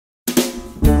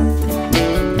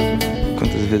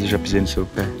vezes eu já pisei no seu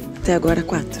pé? Até agora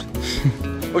 4.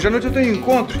 Hoje à noite eu tenho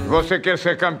encontro. Você quer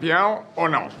ser campeão ou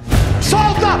não?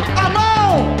 Solta a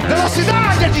mão!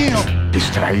 Velocidade, Edinho!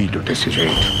 Distraído desse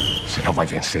jeito, você não vai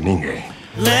vencer ninguém.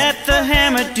 Let the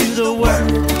hammer do the work.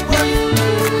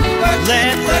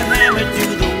 Let the hammer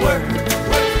do the work.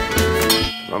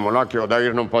 Vamos lá que o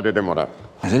Odair não pode demorar.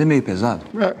 Mas ele é meio pesado.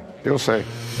 É, eu sei.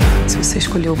 Se você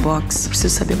escolheu o boxe,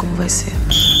 preciso saber como vai ser.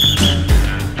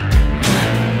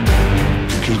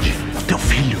 Kid, o teu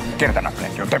filho. Tenta na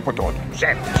frente o tempo todo.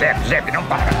 Zep, não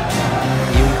para.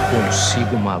 Eu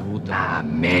consigo uma luta na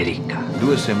América.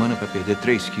 2 semanas pra perder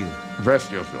 3 quilos.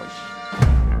 Veste os dois.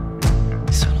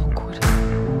 Isso é loucura.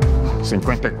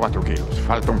 54 quilos,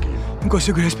 falta 1 quilo. Não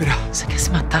consigo respirar. Você quer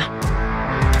se matar?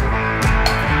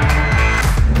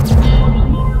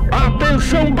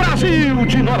 Atenção, Brasil,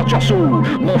 de norte a sul.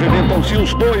 Movimentam-se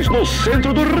os dois no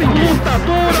centro do ringue. Luta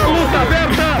dura, luta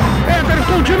aberta. Éder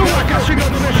continua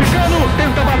castigando o mexicano.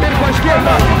 Tenta bater com a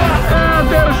esquerda.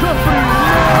 Éder Jofre.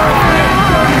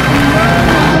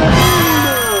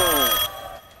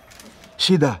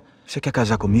 Shida, você quer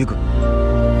casar comigo?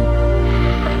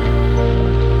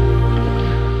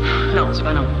 Não,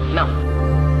 Ziva, não. Não.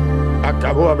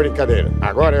 Acabou a brincadeira.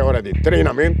 Agora é hora de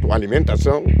treinamento,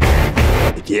 alimentação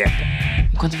e dieta.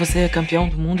 Enquanto você é campeão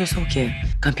do mundo, eu sou o quê?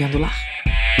 Campeão do lar.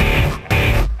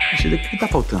 Shida, o que tá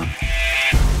faltando?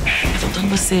 Tá faltando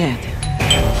você, Éder.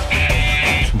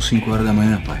 São 5 horas da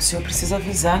manhã, pai. O senhor precisa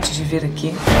avisar antes de vir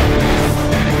aqui.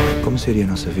 Como seria a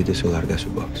nossa vida se eu largasse o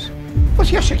boxe?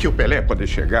 Você acha que o Pelé pode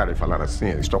chegar e falar assim: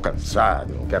 estou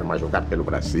cansado, não quero mais jogar pelo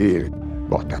Brasil?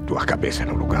 Bota a tua cabeça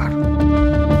no lugar.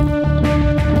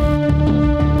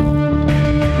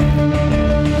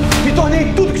 Me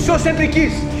tornei tudo que o senhor sempre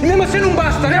quis. E mesmo assim não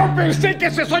basta, né? Eu pensei que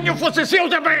esse sonho fosse seu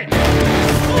também!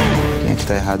 Quem é que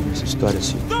tá errado nessa história,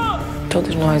 Cid?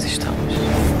 Todos nós estamos.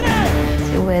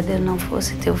 Se o Éder não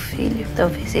fosse teu filho,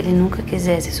 talvez ele nunca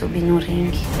quisesse subir no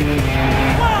ringue.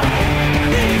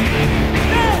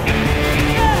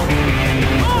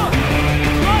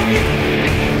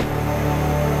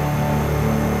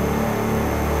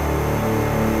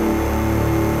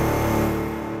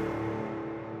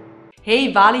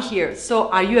 Hey, Vali here. So,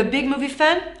 are you a big movie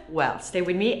fan? Well, stay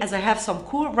with me as I have some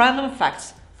cool random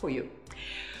facts for you.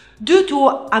 Due to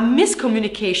a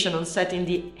miscommunication on set in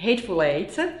The Hateful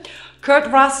Eight,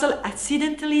 Kurt Russell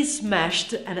accidentally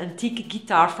smashed an antique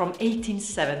guitar from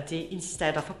 1870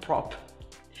 instead of a prop.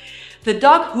 The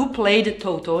dog who played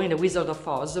Toto in The Wizard of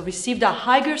Oz received a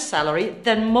higher salary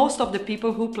than most of the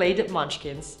people who played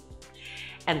Munchkins.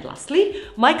 And lastly,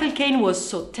 Michael Caine was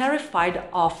so terrified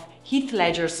of Heath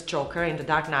Ledger's Joker in The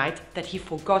Dark Knight that he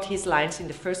forgot his lines in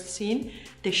the first scene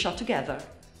they shot together.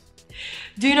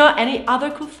 Do you know any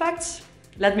other cool facts?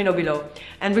 Let me know below.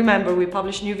 And remember, we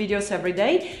publish new videos every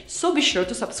day, so be sure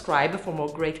to subscribe for more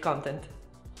great content.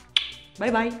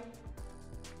 Bye bye!